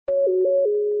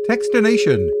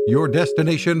Techstination, your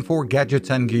destination for gadgets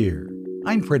and gear.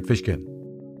 I'm Fred Fishkin.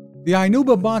 The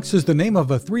Inuba Box is the name of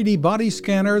a 3D body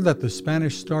scanner that the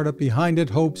Spanish startup behind it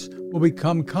hopes will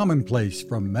become commonplace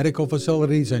from medical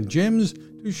facilities and gyms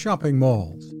to shopping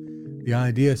malls. The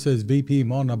idea, says VP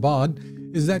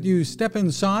Monabad, is that you step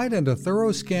inside and a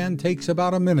thorough scan takes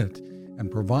about a minute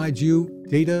and provides you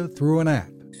data through an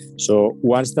app. So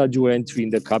once that you enter in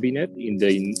the cabinet, in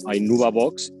the Inuba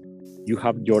Box, you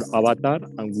have your avatar,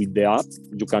 and with the app,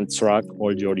 you can track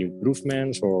all your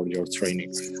improvements or your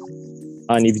training.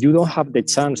 And if you don't have the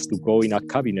chance to go in a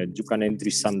cabinet, you can enter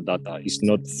some data. It's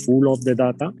not full of the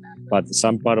data, but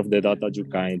some part of the data you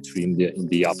can enter in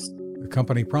the app. The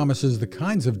company promises the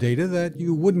kinds of data that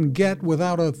you wouldn't get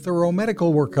without a thorough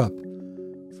medical workup.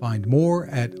 Find more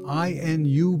at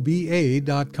inuba.com.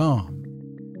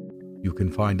 You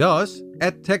can find us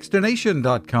at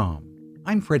Techstination.com.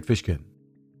 I'm Fred Fishkin.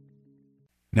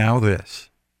 Now this.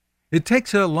 It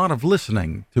takes a lot of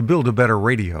listening to build a better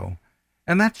radio,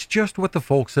 and that's just what the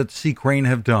folks at C. Crane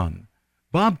have done.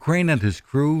 Bob Crane and his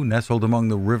crew, nestled among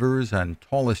the rivers and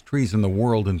tallest trees in the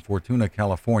world in Fortuna,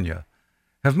 California,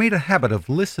 have made a habit of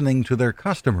listening to their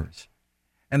customers.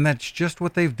 And that's just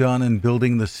what they've done in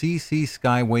building the CC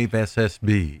Skywave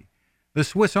SSB, the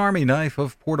Swiss Army knife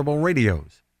of portable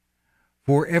radios.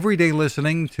 For everyday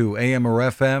listening to AM or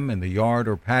FM in the yard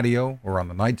or patio or on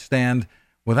the nightstand,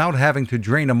 without having to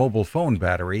drain a mobile phone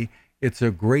battery, it's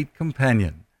a great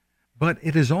companion. But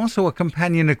it is also a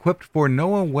companion equipped for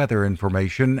NOAA weather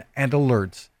information and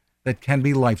alerts that can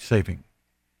be life-saving.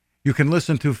 You can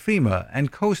listen to FEMA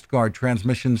and Coast Guard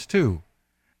transmissions too.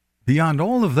 Beyond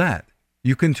all of that,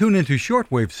 you can tune into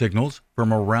shortwave signals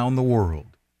from around the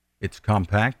world. It's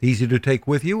compact, easy to take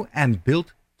with you, and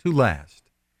built to last.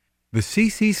 The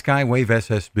CC Skywave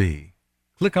SSB.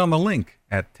 Click on the link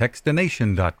at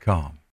Techstination.com.